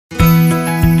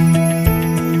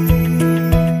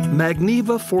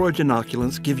MAGNIVA Forage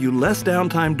Inoculants give you less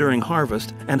downtime during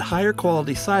harvest and higher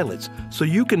quality silage so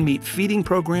you can meet feeding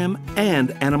program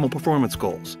and animal performance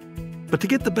goals. But to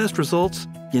get the best results,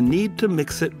 you need to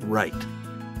mix it right.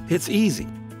 It's easy.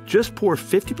 Just pour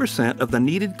 50% of the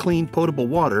needed clean potable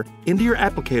water into your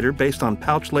applicator based on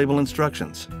pouch label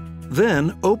instructions.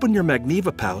 Then open your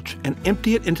MAGNIVA pouch and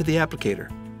empty it into the applicator.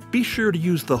 Be sure to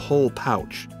use the whole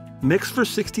pouch. Mix for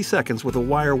 60 seconds with a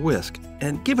wire whisk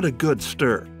and give it a good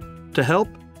stir. To help,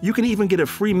 you can even get a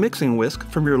free mixing whisk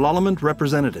from your Lallemand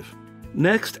representative.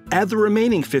 Next, add the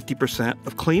remaining 50%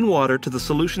 of clean water to the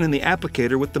solution in the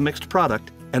applicator with the mixed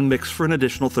product and mix for an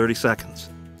additional 30 seconds.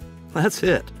 That's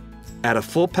it. Add a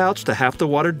full pouch to half the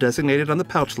water designated on the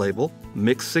pouch label,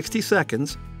 mix 60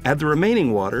 seconds, add the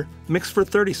remaining water, mix for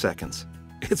 30 seconds.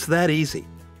 It's that easy.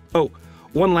 Oh,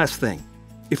 one last thing.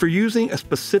 If you're using a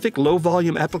specific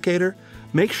low-volume applicator,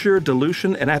 make sure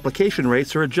dilution and application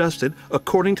rates are adjusted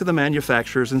according to the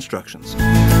manufacturer's instructions.